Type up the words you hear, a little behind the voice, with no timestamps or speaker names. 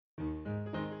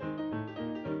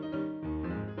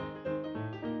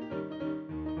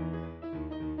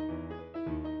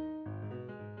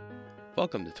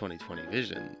Welcome to 2020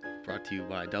 Vision, brought to you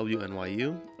by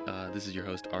WNYU. This is your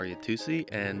host, Arya Tusi,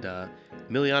 and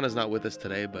Miliana's not with us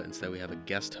today, but instead we have a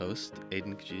guest host.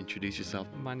 Aiden, could you introduce yourself?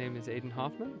 My name is Aiden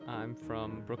Hoffman. I'm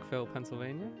from Brookville,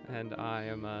 Pennsylvania, and I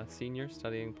am a senior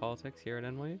studying politics here at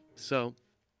NYU. So,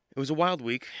 it was a wild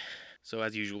week. So,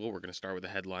 as usual, we're going to start with the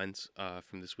headlines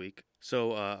from this week.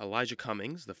 So, Elijah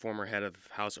Cummings, the former head of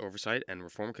House Oversight and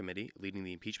Reform Committee leading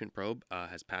the impeachment probe,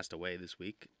 has passed away this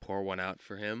week. Pour one out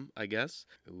for him, I guess.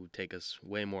 It would take us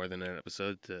way more than an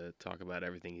episode to talk about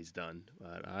everything he's done,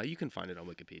 but you can find it on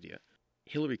Wikipedia.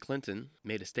 Hillary Clinton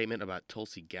made a statement about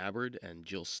Tulsi Gabbard and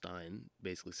Jill Stein,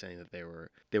 basically saying that they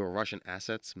were Russian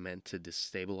assets meant to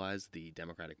destabilize the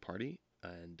Democratic Party,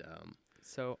 and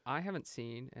So I haven't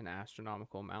seen an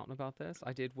astronomical amount about this.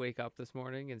 I did wake up this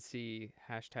morning and see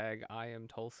hashtag I am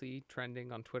Tulsi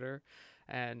trending on Twitter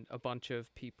and a bunch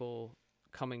of people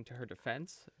coming to her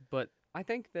defense. But I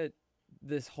think that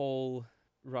this whole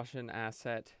Russian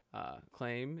asset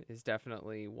claim is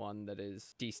definitely one that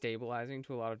is destabilizing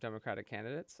to a lot of Democratic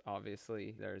candidates.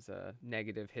 Obviously, there's a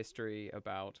negative history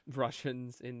about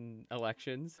Russians in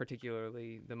elections,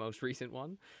 particularly the most recent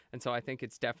one. And so I think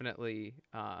it's definitely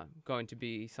going to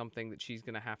be something that she's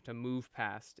going to have to move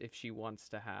past if she wants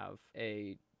to have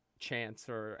a chance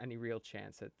or any real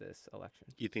chance at this election.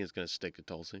 you think it's going to stick to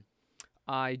Tulsi?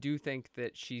 I do think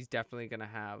that she's definitely going to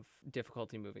have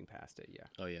difficulty moving past it, yeah.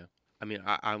 Oh yeah. I mean,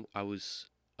 I was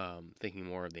thinking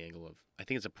more of the angle of I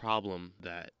think it's a problem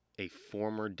that a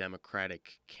former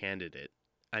Democratic candidate.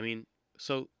 I mean,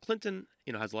 so Clinton,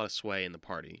 has a lot of sway in the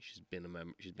party. She's been a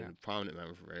member. She's been a prominent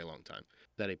member for a very long time.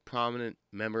 That a prominent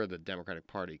member of the Democratic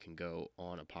Party can go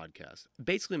on a podcast,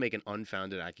 basically make an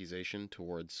unfounded accusation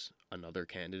towards another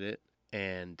candidate,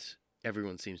 and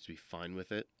everyone seems to be fine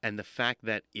with it. And the fact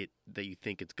that you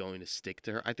think it's going to stick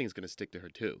to her, I think it's going to stick to her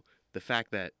too. The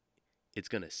fact that it's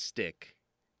going to stick,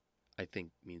 I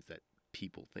think, means that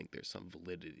people think there's some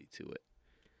validity to it.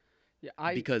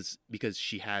 Yeah, because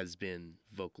she has been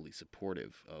vocally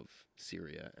supportive of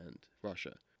Syria and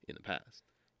Russia in the past.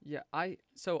 Yeah,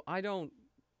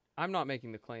 I'm not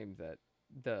making the claim that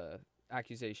the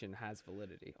accusation has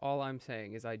validity. All I'm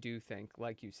saying is I do think,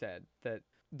 like you said, that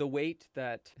the weight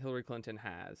that Hillary Clinton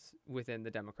has within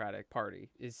the Democratic Party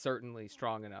is certainly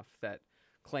strong enough that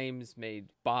claims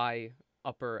made by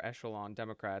upper echelon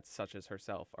Democrats such as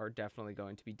herself are definitely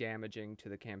going to be damaging to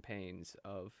the campaigns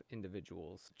of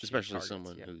individuals, Especially targets,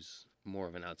 someone yeah. who's more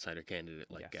of an outsider candidate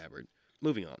like Yes. Gabbard.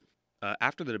 Moving on.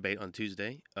 After the debate on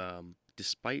Tuesday,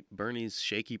 despite Bernie's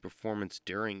shaky performance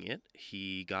during it,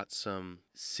 he got some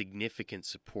significant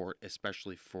support,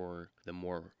 especially for the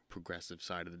more progressive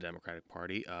side of the Democratic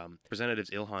Party.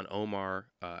 Representatives Ilhan Omar,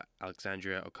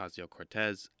 Alexandria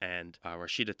Ocasio-Cortez, and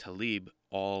Rashida Tlaib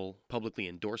all publicly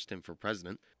endorsed him for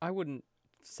president. I wouldn't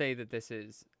say that this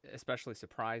is especially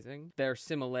surprising. Their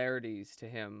similarities to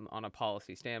him on a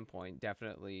policy standpoint,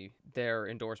 definitely their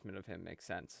endorsement of him makes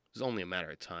sense. It's only a matter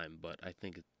of time, but I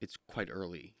think it's quite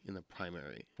early in the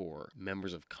primary for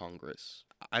members of Congress.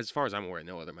 As far as I'm aware,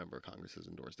 no other member of Congress has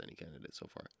endorsed any candidate so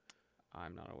far.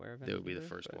 I'm not aware of any. They would be the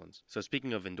first ones. So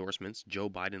speaking of endorsements, Joe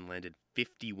Biden landed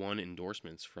 51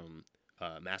 endorsements from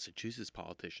Massachusetts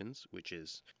politicians, which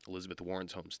is Elizabeth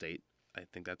Warren's home state. I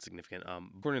think that's significant.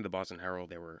 According to the Boston Herald,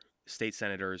 there were state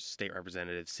senators, state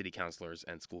representatives, city councilors,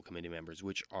 and school committee members,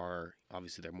 which are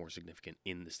obviously they're more significant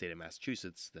in the state of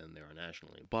Massachusetts than they are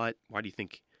nationally. But why do you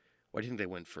think they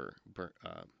went for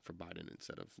Biden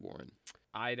instead of Warren?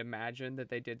 I'd imagine that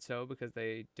they did so because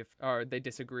they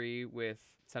disagree with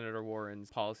Senator Warren's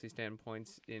policy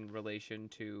standpoints in relation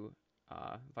to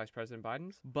Vice President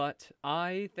Biden's. But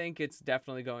I think it's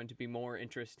definitely going to be more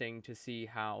interesting to see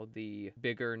how the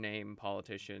bigger name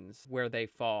politicians, where they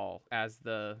fall as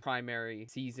the primary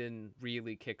season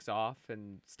really kicks off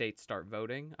and states start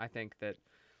voting. I think that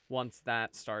once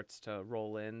that starts to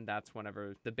roll in, that's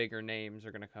whenever the bigger names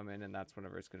are going to come in, and that's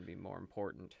whenever it's going to be more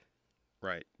important.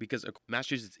 Right, because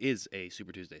Massachusetts is a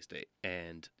Super Tuesday state,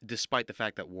 and despite the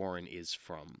fact that Warren is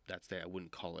from that state, I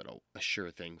wouldn't call it a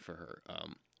sure thing for her.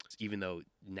 Even though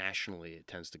nationally it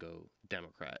tends to go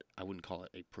Democrat, I wouldn't call it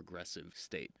a progressive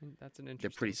state. That's an interesting.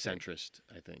 They're pretty take. centrist,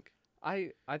 I think.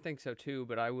 I think so too,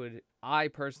 but I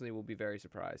personally will be very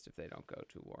surprised if they don't go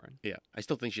to Warren. Yeah, I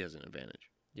still think she has an advantage.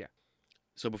 Yeah.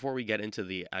 So before we get into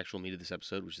the actual meat of this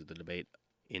episode, which is the debate,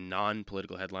 in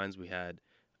non-political headlines, we had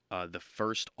the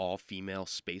first all-female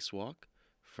spacewalk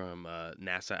from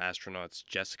NASA astronauts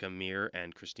Jessica Meir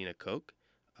and Christina Koch.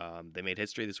 They made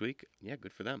history this week. Yeah,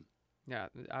 good for them. Yeah,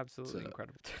 absolutely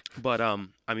incredible. But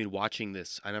I mean, watching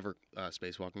this, I never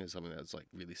spacewalking is something that's like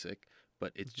really sick,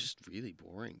 but it's just really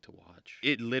boring to watch.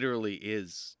 It literally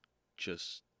is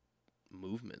just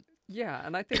movement. Yeah,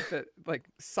 and I think that like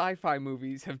sci-fi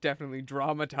movies have definitely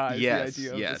dramatized the Yes,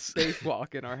 idea of the yes.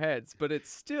 spacewalk in our heads, but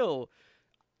it's still,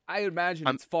 I imagine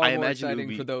it's I far more imagine it would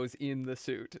exciting for be those in the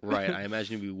suit. right. I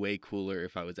imagine it'd be way cooler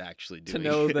if I was actually To doing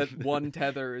know it. that one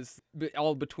tether is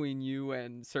all between you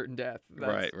and certain death.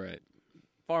 That's Right.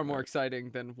 far more Right.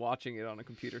 exciting than watching it on a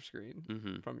computer screen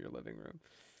Hmm. from your living room.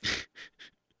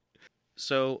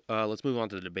 So let's move on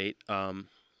to the debate.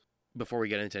 Before we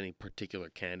get into any particular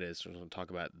candidates, we're going to talk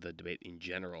about the debate in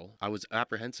general. I was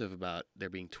apprehensive about there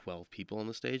being 12 people on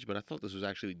the stage, but I thought this was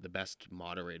actually the best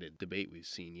moderated debate we've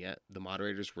seen yet. The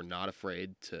moderators were not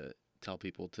afraid to tell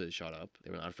people to shut up.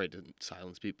 They were not afraid to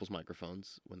silence people's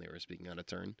microphones when they were speaking out of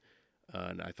turn.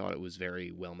 And I thought it was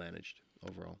very well managed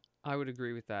overall. I would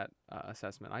agree with that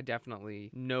assessment. I definitely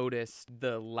noticed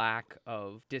the lack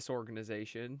of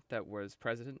disorganization that was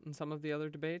present in some of the other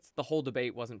debates. The whole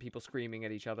debate wasn't people screaming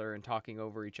at each other and talking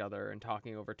over each other and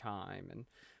talking over time. And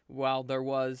while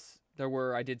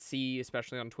I did see,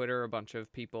 especially on Twitter, a bunch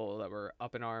of people that were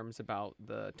up in arms about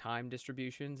the time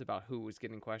distributions, about who was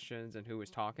getting questions and who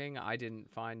was talking. I didn't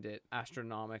find it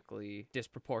astronomically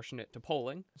disproportionate to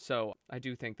polling. So I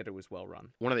do think that it was well run.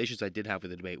 One of the issues I did have with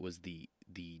the debate was the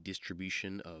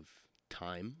distribution of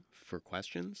time for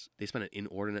questions. They spent an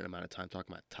inordinate amount of time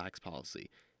talking about tax policy,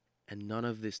 and none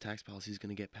of this tax policy is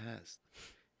going to get passed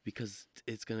because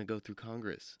it's going to go through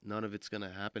Congress. None of it's going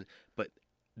to happen. But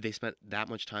they spent that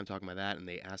much time talking about that, and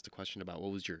they asked a question about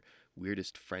what was your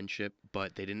weirdest friendship,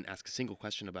 but they didn't ask a single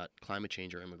question about climate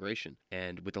change or immigration.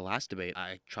 And with the last debate,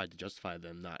 I tried to justify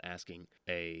them not asking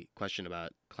a question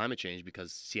about climate change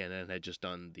because CNN had just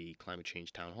done the climate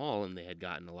change town hall, and they had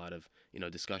gotten a lot of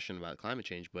discussion about climate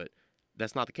change, but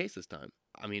that's not the case this time.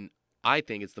 I mean, I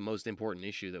think it's the most important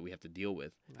issue that we have to deal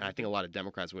with, and I think a lot of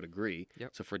Democrats would agree. Yep.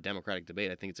 So for a Democratic debate,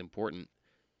 I think it's important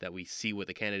that we see what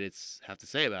the candidates have to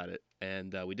say about it,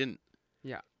 and we didn't.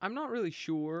 Yeah, I'm not really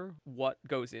sure what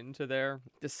goes into their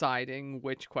deciding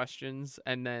which questions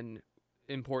and then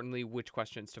importantly which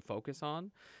questions to focus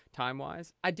on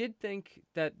time-wise. I did think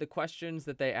that the questions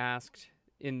that they asked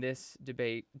in this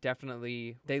debate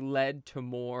definitely they led to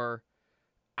more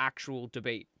actual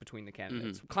debate between the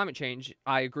candidates. Climate change,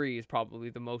 I agree, is probably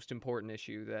the most important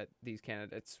issue that these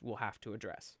candidates will have to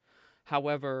address.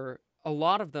 However, a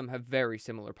lot of them have very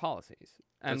similar policies.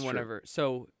 And That's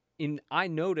true. I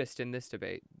noticed in this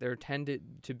debate there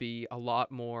tended to be a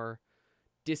lot more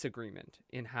disagreement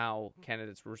in how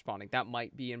candidates were responding. That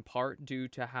might be in part due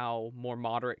to how more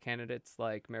moderate candidates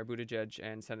like Mayor Buttigieg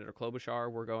and Senator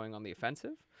Klobuchar were going on the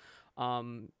offensive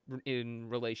in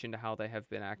relation to how they have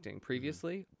been acting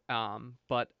previously.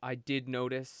 But I did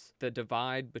notice the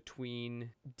divide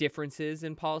between differences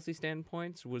in policy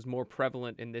standpoints was more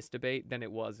prevalent in this debate than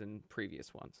it was in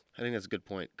previous ones. I think that's a good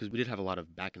point because we did have a lot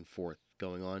of back and forth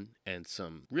going on and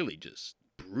some really just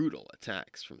brutal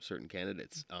attacks from certain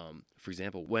candidates. For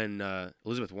example, when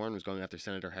Elizabeth Warren was going after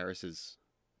Senator Harris's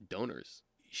donors,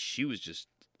 she was just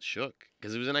shook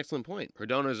because it was an excellent point. Her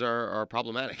donors are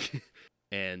problematic.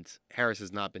 And Harris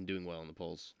has not been doing well in the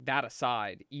polls. That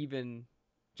aside, even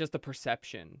just the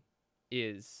perception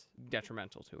is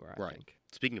detrimental to her, I think.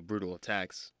 Speaking of brutal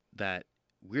attacks, that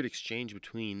weird exchange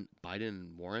between Biden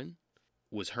and Warren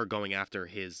was her going after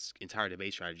his entire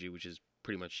debate strategy, which is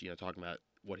pretty much talking about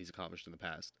what he's accomplished in the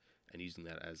past and using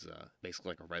that as basically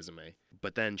like a resume.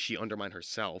 But then she undermined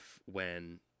herself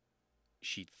when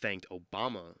she thanked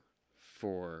Obama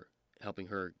for helping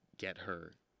her get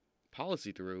her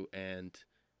policy through, and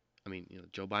I mean,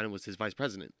 Joe Biden was his vice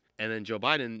president, and then Joe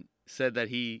Biden said that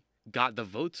he got the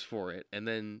votes for it, and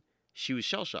then she was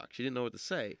shell shocked. She didn't know what to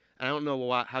say. And I don't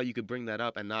know how you could bring that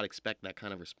up and not expect that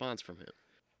kind of response from him.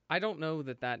 I don't know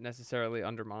that necessarily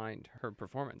undermined her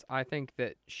performance. I think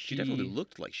that She definitely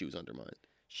looked like she was undermined.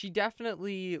 She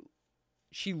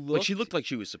looked. Like she looked like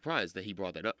she was surprised that he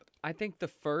brought that up. I think the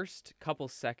first couple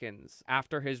seconds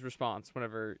after his response,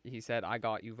 whenever he said, "I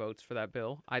got you votes for that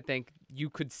bill," I think you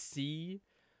could see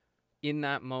in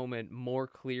that moment more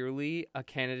clearly a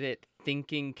candidate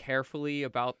thinking carefully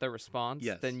about the response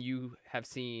than you have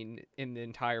seen in the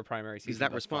entire primary season. Because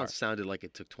that response sounded like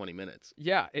it took 20 minutes.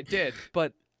 Yeah, it did.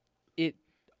 But it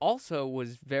also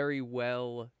was very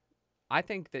well. I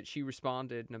think that she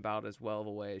responded in about as well of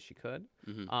a way as she could.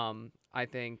 I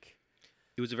think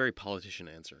it was a very politician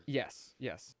answer. Yes.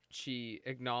 She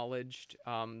acknowledged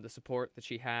the support that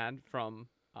she had from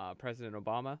President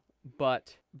Obama,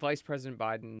 but Vice President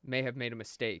Biden may have made a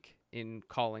mistake in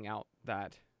calling out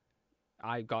that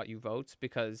I got you votes,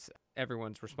 because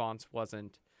everyone's response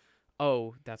wasn't,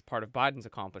 oh, that's part of Biden's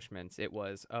accomplishments. It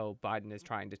was, oh, Biden is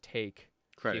trying to take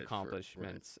credit the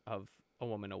accomplishments of a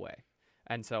woman away.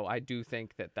 And so I do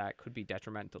think that that could be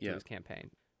detrimental to Yeah. his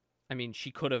campaign. I mean,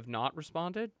 she could have not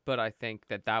responded, but I think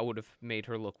that that would have made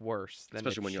her look worse than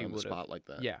Especially if when she you're on the would have. spot like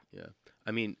that. Yeah. Yeah.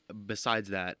 I mean, besides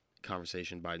that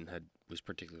conversation Biden had was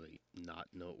particularly not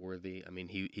noteworthy. I mean,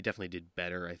 he definitely did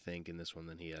better, I think, in this one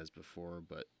than he has before,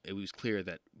 but it was clear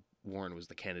that Warren was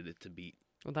the candidate to beat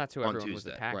Well, that's who on everyone was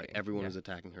Tuesday. attacking. Right. Everyone Yeah. was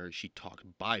attacking her. She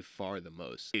talked by far the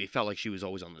most. It felt like she was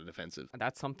always on the defensive.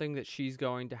 That's something that she's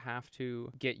going to have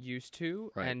to get used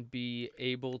to Right. and be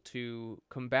able to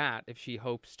combat if she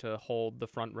hopes to hold the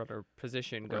front runner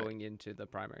position Right. going into the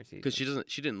primary season. Because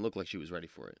she didn't look like she was ready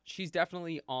for it. She's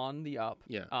definitely on the up.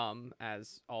 Yeah.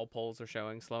 As all polls are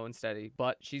showing, slow and steady.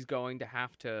 But she's going to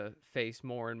have to face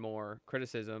more and more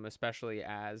criticism, especially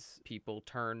as people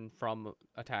turn from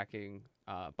attacking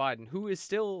Biden, who is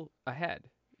still ahead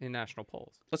in national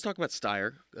polls. Let's talk about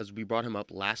Steyer, as we brought him up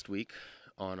last week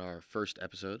on our first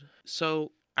episode.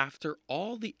 So, after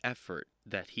all the effort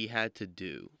that he had to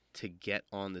do to get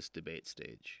on this debate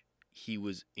stage, he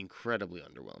was incredibly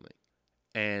underwhelming.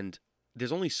 And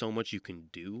there's only so much you can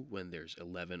do when there's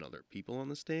 11 other people on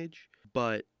the stage,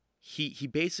 but he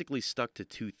basically stuck to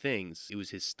two things. It was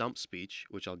his stump speech,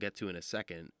 which I'll get to in a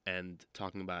second, and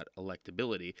talking about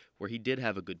electability, where he did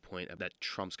have a good point that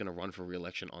Trump's going to run for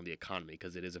re-election on the economy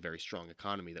because it is a very strong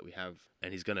economy that we have,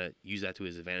 and he's going to use that to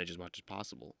his advantage as much as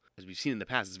possible. As we've seen in the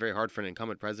past, it's very hard for an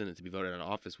incumbent president to be voted out of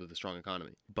office with a strong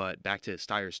economy. But back to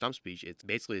Steyer's stump speech, it's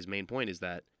basically his main point is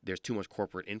that there's too much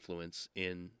corporate influence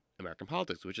in American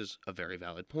politics, which is a very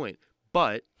valid point.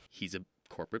 But he's a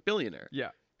corporate billionaire. Yeah.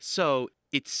 So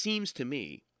it seems to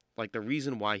me like the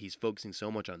reason why he's focusing so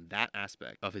much on that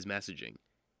aspect of his messaging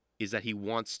is that he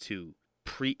wants to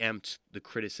preempt the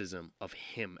criticism of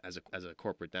him as a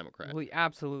corporate Democrat. Well, he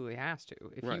absolutely has to.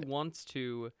 If Right. he wants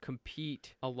to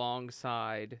compete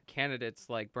alongside candidates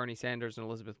like Bernie Sanders and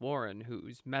Elizabeth Warren,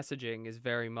 whose messaging is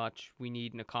very much we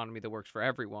need an economy that works for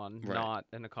everyone, Right. not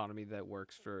an economy that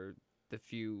works for the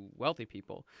few wealthy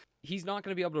people. He's not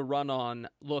going to be able to run on,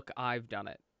 look, I've done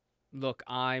it. Look,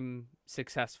 I'm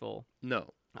successful.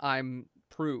 No, I'm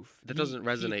proof. that doesn't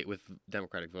resonate with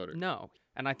Democratic voters. No.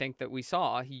 And I think that we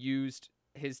saw he used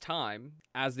his time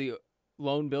as the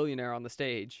lone billionaire on the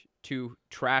stage to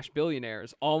trash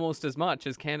billionaires almost as much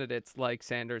as candidates like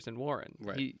Sanders and Warren.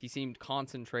 Right. He seemed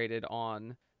concentrated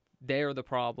on they're the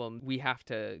problem. We have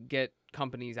to get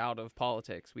companies out of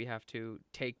politics. We have to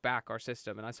take back our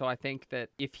system. And so I think that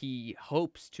if he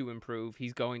hopes to improve,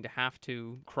 he's going to have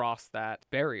to cross that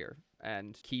barrier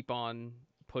and keep on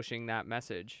pushing that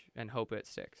message and hope it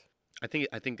sticks. I think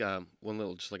one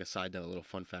little, just like a side note, a little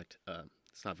fun fact.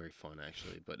 It's not very fun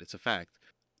actually, but it's a fact.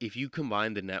 If you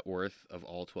combine the net worth of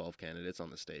all 12 candidates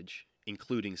on the stage,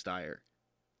 including Steyer,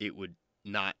 it would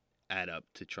not add up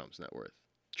to Trump's net worth.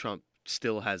 Trump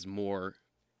still has more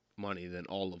money than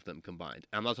all of them combined.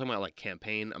 I'm not talking about like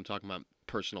campaign. I'm talking about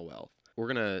personal wealth. We're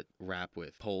gonna wrap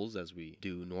with polls as we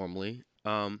do normally.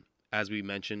 As we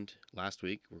mentioned last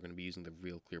week, we're going to be using the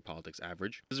Real Clear Politics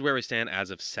average. This is where we stand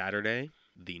as of Saturday,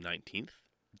 the 19th.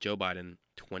 Joe Biden,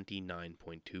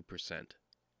 29.2%.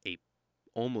 A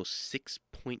almost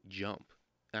 6-point jump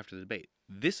after the debate.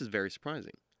 This is very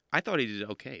surprising. I thought he did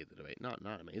okay at the debate. Not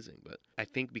amazing, but I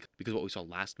think because what we saw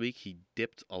last week, he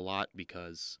dipped a lot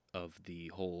because of the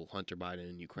whole Hunter Biden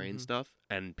and Ukraine stuff.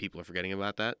 And people are forgetting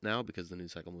about that now because the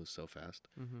news cycle moves so fast.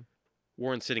 Mm-hmm.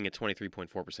 Warren sitting at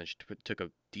 23.4%. She took a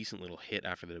decent little hit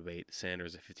after the debate.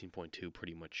 Sanders at 15.2%,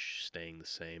 pretty much staying the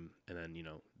same. And then,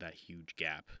 that huge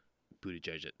gap.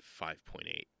 Buttigieg at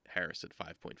 5.8%, Harris at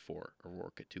 5.4%,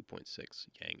 O'Rourke at 2.6%,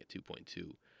 Yang at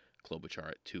 2.2%, Klobuchar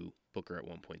at 2%, Booker at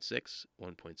 1.6%,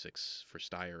 1.6% for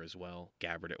Steyer as well,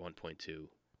 Gabbard at 1.2%.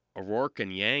 O'Rourke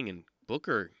and Yang and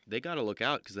Booker, they got to look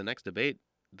out because the next debate,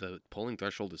 the polling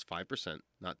threshold is 5%,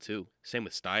 not 2%. Same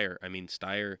with Steyer. I mean,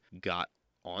 Steyer got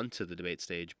onto the debate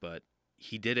stage, but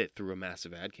he did it through a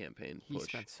massive ad campaign push. He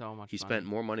spent so much He money. spent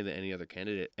more money than any other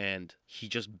candidate, and he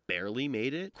just barely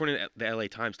made it. According to the LA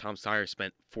Times, Tom Steyer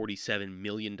spent $47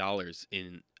 million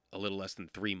in a little less than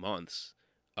 3 months,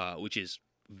 which is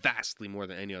vastly more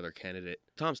than any other candidate.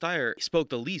 Tom Steyer spoke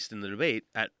the least in the debate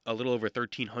at a little over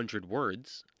 1,300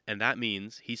 words, and that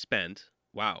means he spent,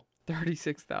 wow.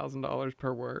 $36,000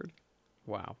 per word.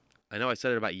 Wow. I know I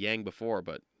said it about Yang before,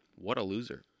 but what a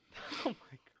loser. Oh my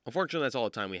God. Unfortunately, that's all the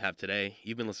time we have today.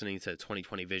 You've been listening to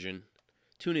 2020 Vision.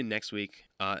 Tune in next week,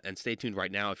 and stay tuned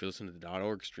right now if you're listening to the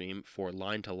 .org stream for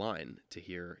Line to Line to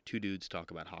hear two dudes talk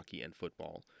about hockey and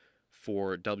football.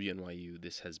 For WNYU,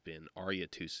 this has been Arya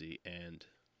Tusi, and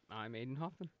I'm Aiden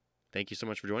Hoffman. thank you so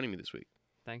much for joining me this week.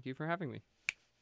 Thank you for having me.